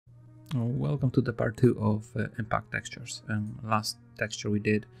Welcome to the part 2 of impact textures. Last texture we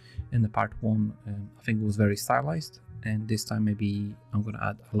did in the part 1 I think it was very stylized, and this time maybe I'm gonna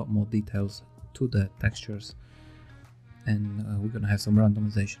add a lot more details to the textures, and we're gonna have some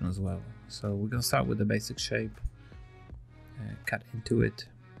randomization as well. So we're gonna start with the basic shape, cut into it,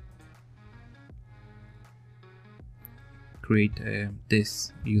 create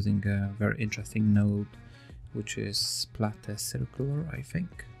this using a very interesting node which is splatter circular, I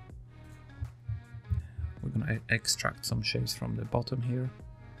think. We're going to extract some shapes from the bottom here,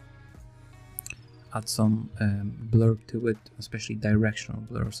 add some blur to it, especially directional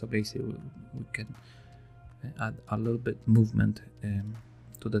blur, so basically we can add a little bit movement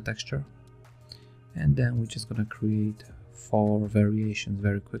to the texture, and then we're just going to create 4 variations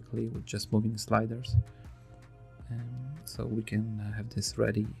very quickly with just moving sliders, so we can have this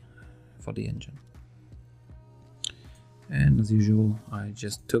ready for the engine. And as usual, I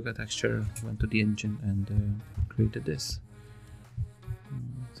just took a texture, went to the engine and created this.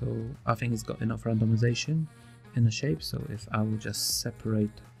 So I think it's got enough randomization in the shape, so if I will just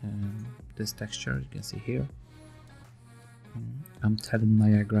separate this texture, you can see here, I'm telling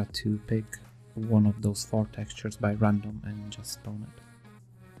Niagara to pick one of those 4 textures by random and just spawn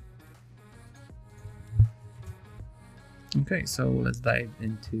it. Okay, so let's dive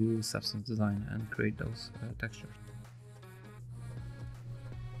into Substance Design and create those textures.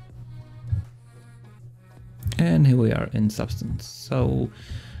 And here we are in Substance. So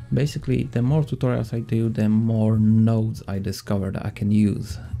basically, the more tutorials I do, the more nodes I discover that I can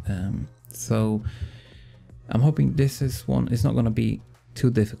use. So I'm hoping this is one. It's not going to be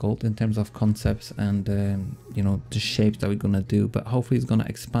too difficult in terms of concepts and you know, the shapes that we're going to do, but hopefully it's going to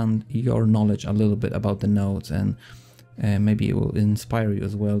expand your knowledge a little bit about the nodes, and maybe it will inspire you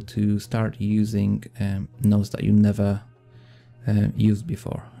as well to start using nodes that you never used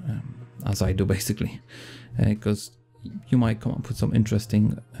before, as I do basically. Because you might come up with some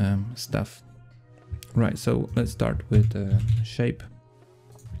interesting stuff. Right, so let's start with shape.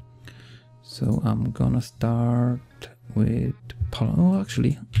 So I'm gonna start with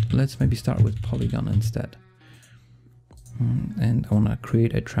actually, let's maybe start with polygon instead. And I wanna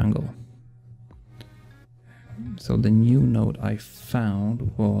create a triangle. So the new node I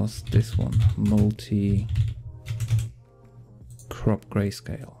found was this one, multi-crop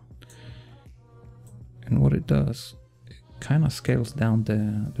grayscale. And what it does, it kind of scales down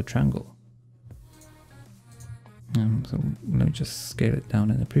the triangle. So let me just scale it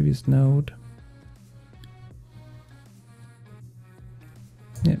down in the previous node.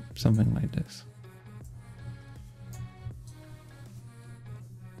 Yep, something like this.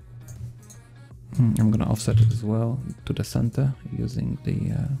 I'm gonna offset it as well to the center using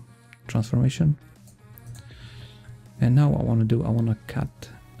the transformation. And now what I want to do, I want to cut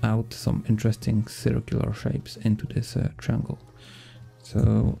out some interesting circular shapes into this triangle.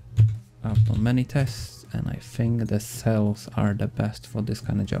 So I've done many tests and I think the cells are the best for this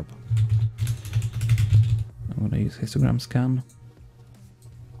kind of job. I'm going to use histogram scan,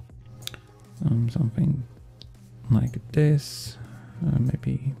 something like this,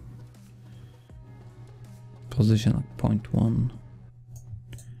 maybe position at 0.1,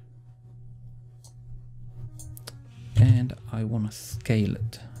 and I want to scale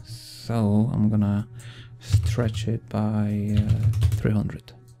it. So I'm gonna stretch it by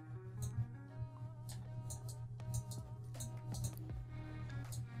 300.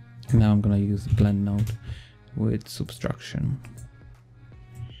 Now I'm gonna use the blend node with subtraction.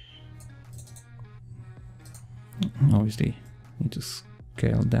 Obviously, need to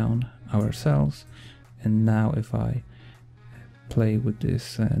scale down our cells. And now if I play with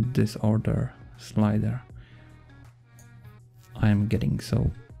this disorder slider, I'm getting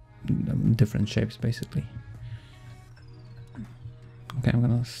so different shapes basically. Okay, I'm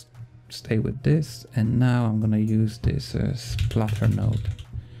gonna stay with this, and now I'm gonna use this splatter node,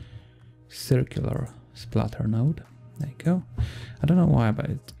 circular splatter node. There you go. I don't know why, but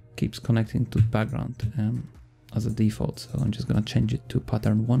it keeps connecting to the background as a default, so I'm just gonna change it to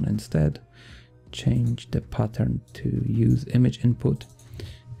pattern 1 instead. Change the pattern to use image input,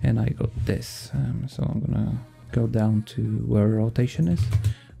 and I got this. So I'm gonna go down to where rotation is.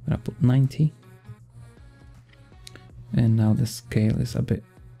 I'm gonna put 90, and now the scale is a bit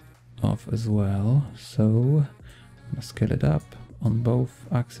off as well, so I'm gonna scale it up on both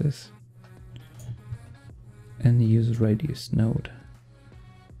axes and use radius node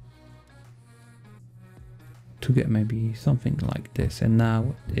to get maybe something like this. And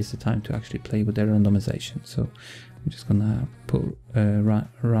now is the time to actually play with the randomization. So I'm just gonna put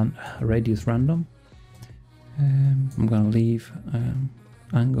radius random. I'm gonna leave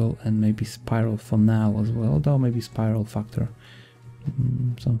angle and maybe spiral for now as well, though maybe spiral factor,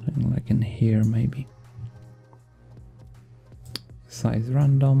 something like in here maybe. Size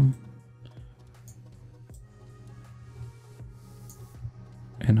random,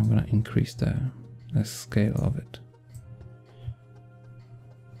 and I'm gonna increase the scale of it.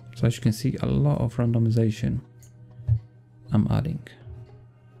 So as you can see, a lot of randomization I'm adding.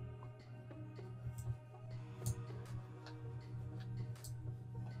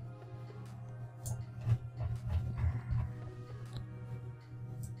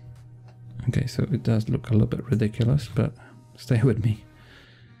 Okay, so it does look a little bit ridiculous, but stay with me.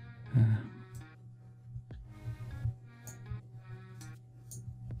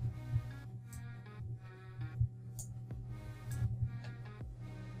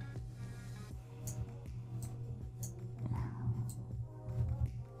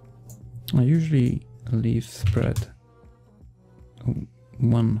 I usually leave spread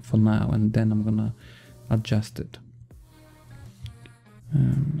 1 for now, and then I'm gonna adjust it.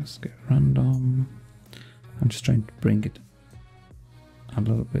 Let's get random. I'm just trying to bring it a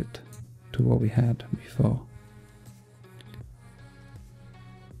little bit to what we had before.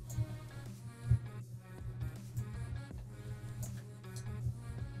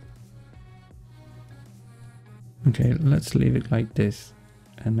 Okay, let's leave it like this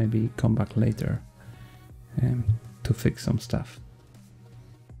and maybe come back later to fix some stuff.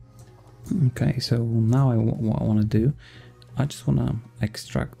 Okay, so now what I want to do, I just want to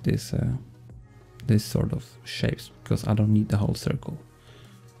extract this this sort of shapes, because I don't need the whole circle.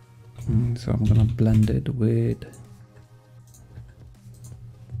 So I'm gonna blend it with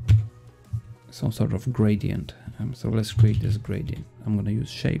some sort of gradient. So let's create this gradient. I'm gonna use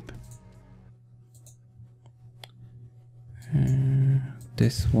shape.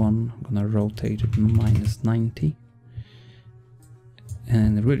 This one I'm gonna rotate it -90.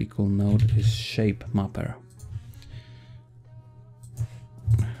 And a really cool node is shape mapper.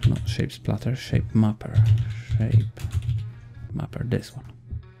 Not shape splatter, shape mapper. Shape mapper, this one.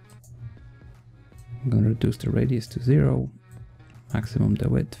 I'm gonna reduce the radius to 0, maximum the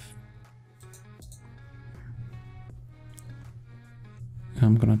width.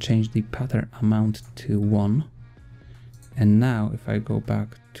 I'm gonna change the pattern amount to 1. And now if I go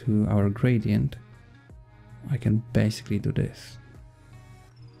back to our gradient, I can basically do this.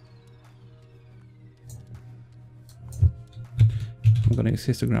 I'm gonna use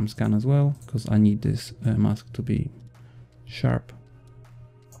histogram scan as well, because I need this mask to be sharp.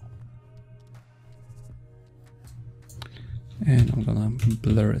 And I'm gonna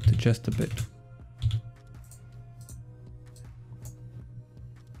blur it just a bit.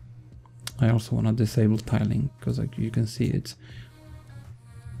 I also want to disable tiling, because like you can see it's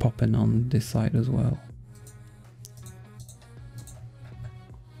popping on this side as well.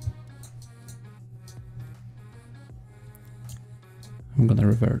 I'm gonna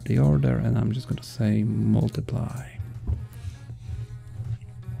revert the order and I'm just gonna say multiply.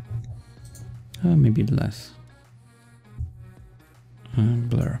 Maybe less.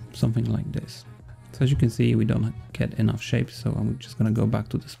 Blur, something like this. So as you can see, we don't get enough shapes, so I'm just gonna go back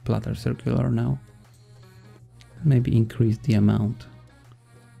to the splatter circular now. Maybe increase the amount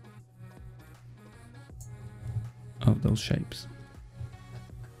of those shapes.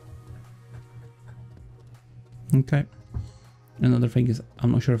 Okay. Another thing is,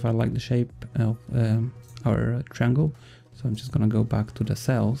 I'm not sure if I like the shape of our triangle, so I'm just gonna go back to the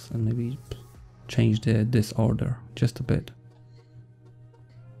cells and maybe change the disorder just a bit.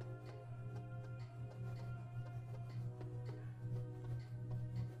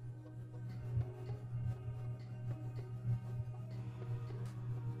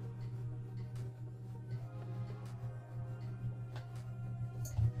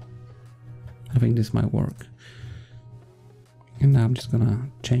 I think this might work. And now I'm just gonna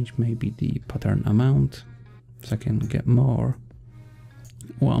change maybe the pattern amount so I can get more.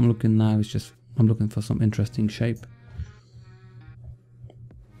 What I'm looking now is just, I'm looking for some interesting shape.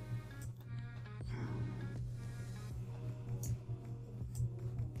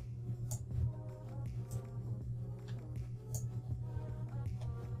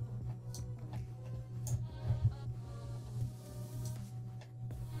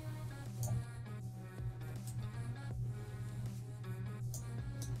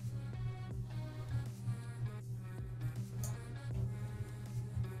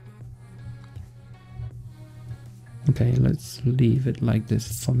 Okay, let's leave it like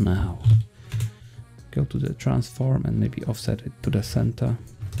this for now. Go to the transform and maybe offset it to the center.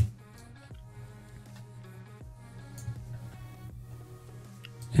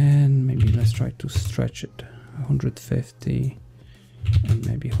 And maybe let's try to stretch it 150. and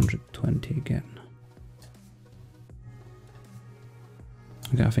maybe 120 again.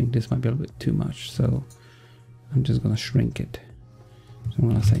 Okay, I think this might be a little bit too much, so I'm just gonna shrink it. So I'm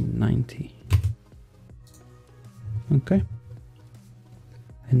gonna say 90. Okay.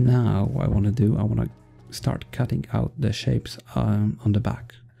 And now what I want to do, I want to start cutting out the shapes on the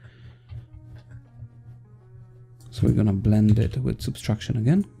back. So we're gonna blend it with subtraction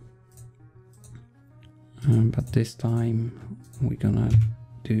again. But this time we're gonna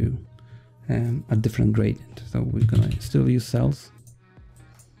do a different gradient. So we're gonna still use cells,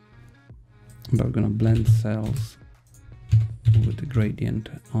 but we're gonna blend cells with the gradient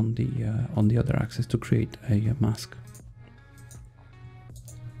on the other axis to create a mask.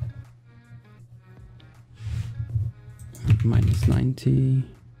 Minus 90,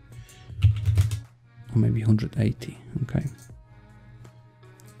 or maybe 180. Okay,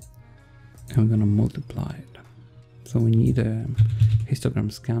 and we're gonna multiply it. So we need a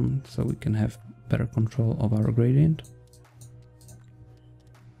histogram scan so we can have better control of our gradient.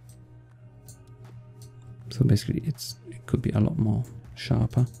 So basically it could be a lot more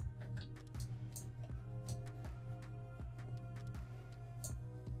sharper.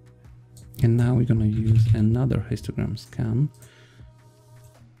 And now we're gonna use another histogram scan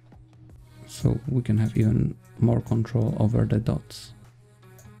so we can have even more control over the dots.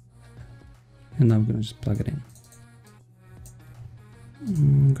 And now we're gonna just plug it in.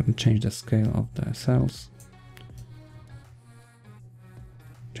 I'm gonna change the scale of the cells.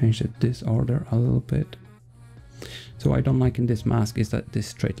 Change the disorder a little bit. So what I don't like in this mask is that this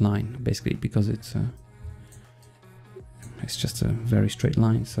straight line, basically, because it's just a very straight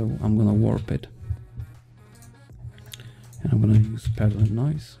line, so I'm gonna warp it. And I'm gonna use parallel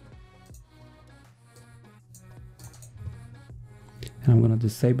noise. And I'm gonna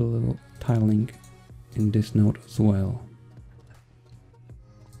disable a little tiling in this node as well.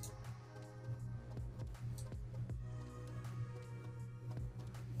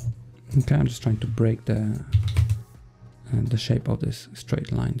 Okay, I'm just trying to break the shape of this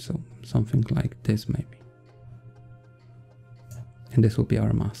straight line, so something like this maybe. And this will be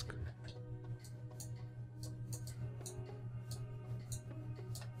our mask.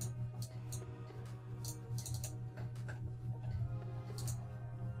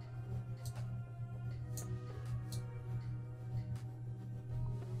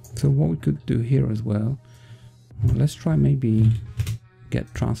 So what we could do here as well, let's try maybe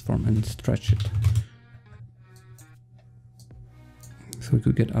get transform and stretch it. So we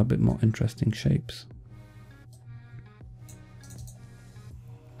could get a bit more interesting shapes.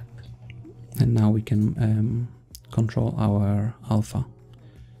 And now we can control our alpha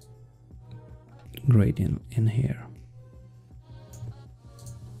gradient in here.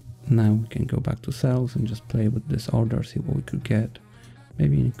 Now we can go back to cells and just play with this order, see what we could get.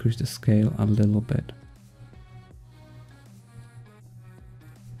 Maybe increase the scale a little bit.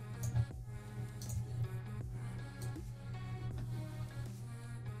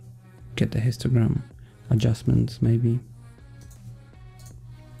 Get the histogram adjustments maybe.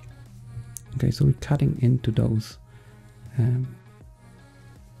 Okay, so we're cutting into those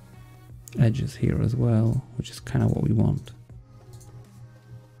edges here as well, which is kind of what we want.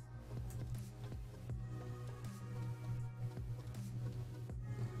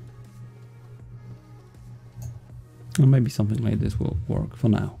 Or maybe something like this will work for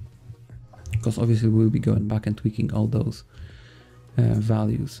now, because obviously we'll be going back and tweaking all those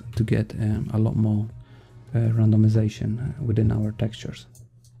values to get a lot more randomization within our textures.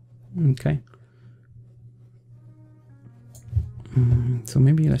 Okay. So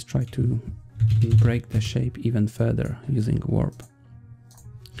maybe let's try to break the shape even further using warp.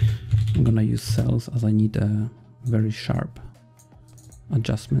 I'm gonna use cells as I need very sharp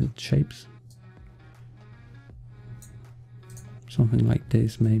adjustment shapes. Something like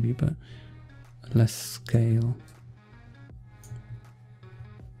this maybe, but less scale.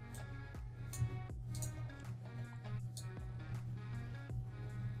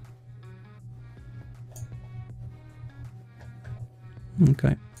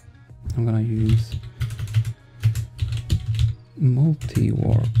 Okay, I'm gonna use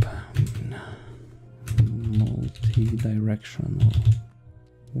multi-warp, multi-directional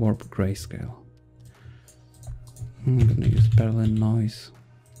warp grayscale. I'm gonna use parallel noise.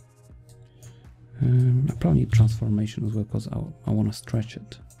 I probably need transformation as well because I want to stretch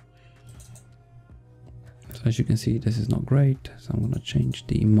it. So as you can see, this is not great, so I'm gonna change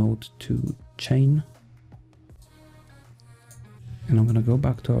the mode to chain. And I'm gonna go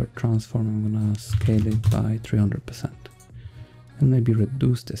back to our transform. I'm gonna scale it by 300% and maybe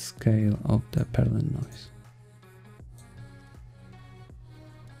reduce the scale of the parallel noise.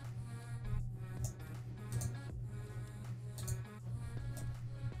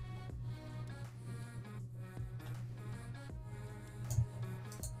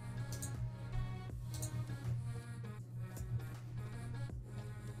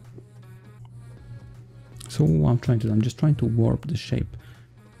 So what I'm trying to do, I'm just trying to warp the shape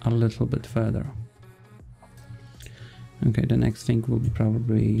a little bit further. Okay, the next thing will be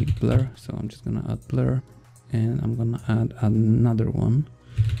probably blur, so I'm just gonna add blur, and I'm gonna add another one,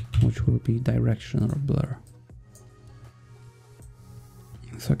 which will be directional blur.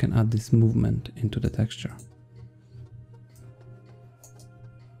 So I can add this movement into the texture.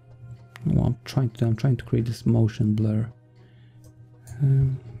 What I'm trying to create this motion blur.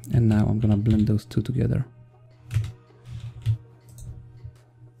 And now I'm gonna blend those two together.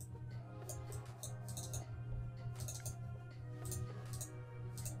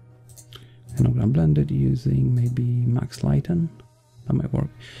 And I'm gonna blend it using maybe max lighten. That might work.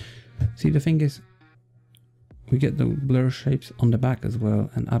 See, the thing is, we get the blur shapes on the back as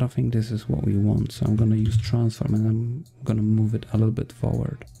well, and I don't think this is what we want. So I'm gonna use transform, and I'm gonna move it a little bit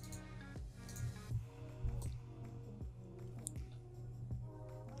forward.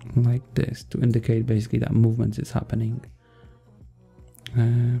 Like this, to indicate basically that movement is happening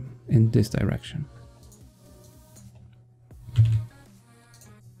in this direction.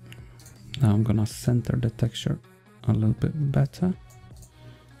 Now I'm gonna center the texture a little bit better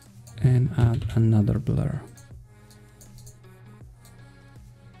and add another blur.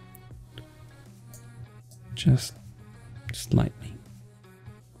 Just slightly.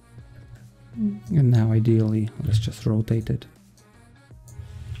 And now ideally, let's just rotate it.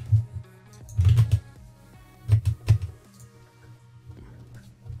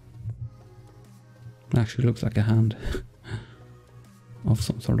 Actually looks like a hand of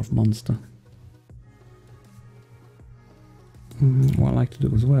some sort of monster. What I like to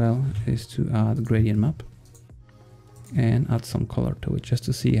do as well is to add gradient map and add some color to it, just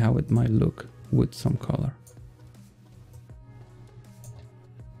to see how it might look with some color.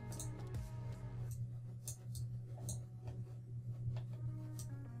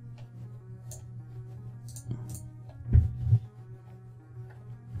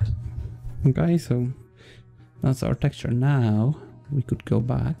 Okay, so that's our texture. Now we could go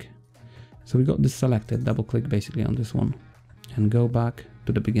back. So we got this selected, double click basically on this one and go back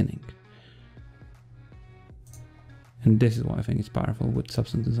to the beginning. And this is what I think is powerful with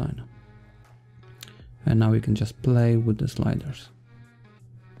Substance Designer. And now we can just play with the sliders.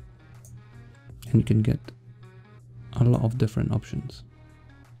 And you can get a lot of different options.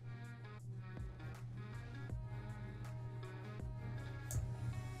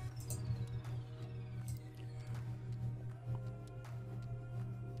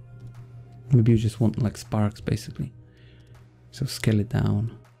 Maybe you just want like sparks basically. So scale it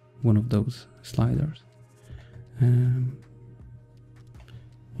down, one of those sliders. You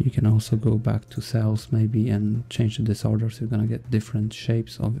can also go back to cells maybe and change the disorder, so you're gonna get different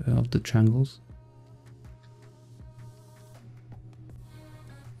shapes of the triangles.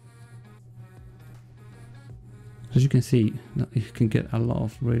 As you can see, you can get a lot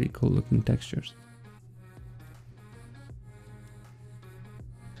of really cool looking textures.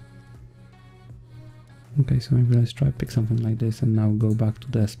 Okay, so maybe let's try pick something like this and now go back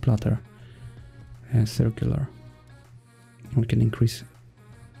to the splatter circular. We can increase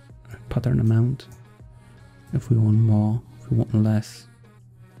pattern amount if we want more, if we want less.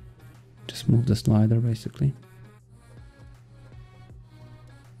 Just move the slider basically.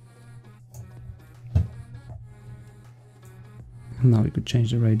 Now we could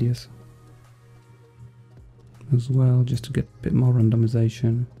change the radius as well, just to get a bit more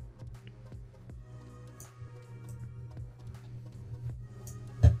randomization.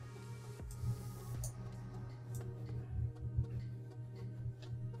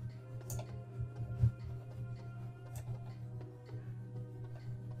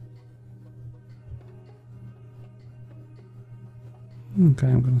 Okay,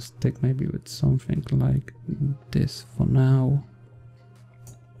 I'm gonna stick maybe with something like this for now.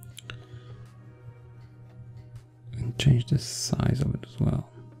 And change the size of it as well.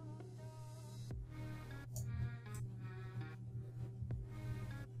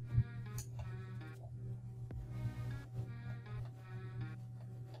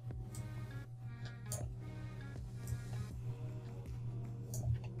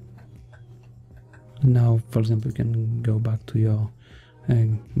 Now, for example, you can go back to your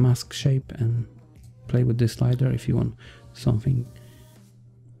mask shape and play with this slider if you want something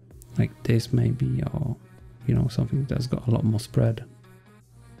like this maybe, or you know, something that's got a lot more spread.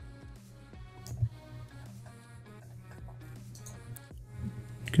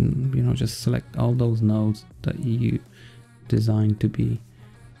 You can, you know, just select all those nodes that you designed to be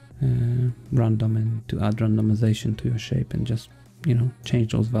random, and to add randomization to your shape, and just, you know,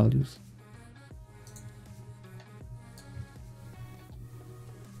 change those values.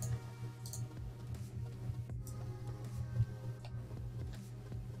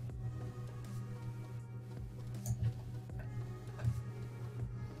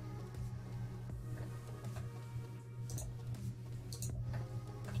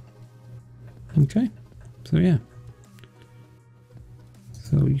 Okay, so yeah.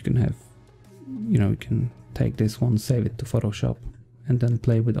 So you can have, you can take this one, save it to Photoshop, and then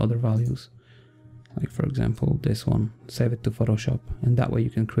play with other values. Like for example, this one, save it to Photoshop, and that way you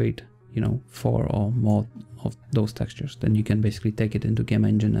can create, 4 or more of those textures. Then you can basically take it into Game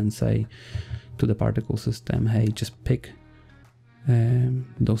Engine and say to the particle system, hey, just pick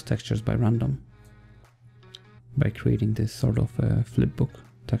those textures by random, by creating this sort of flipbook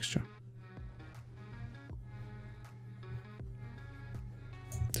texture.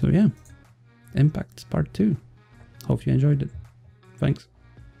 So yeah, Impacts Part 2. Hope you enjoyed it. Thanks.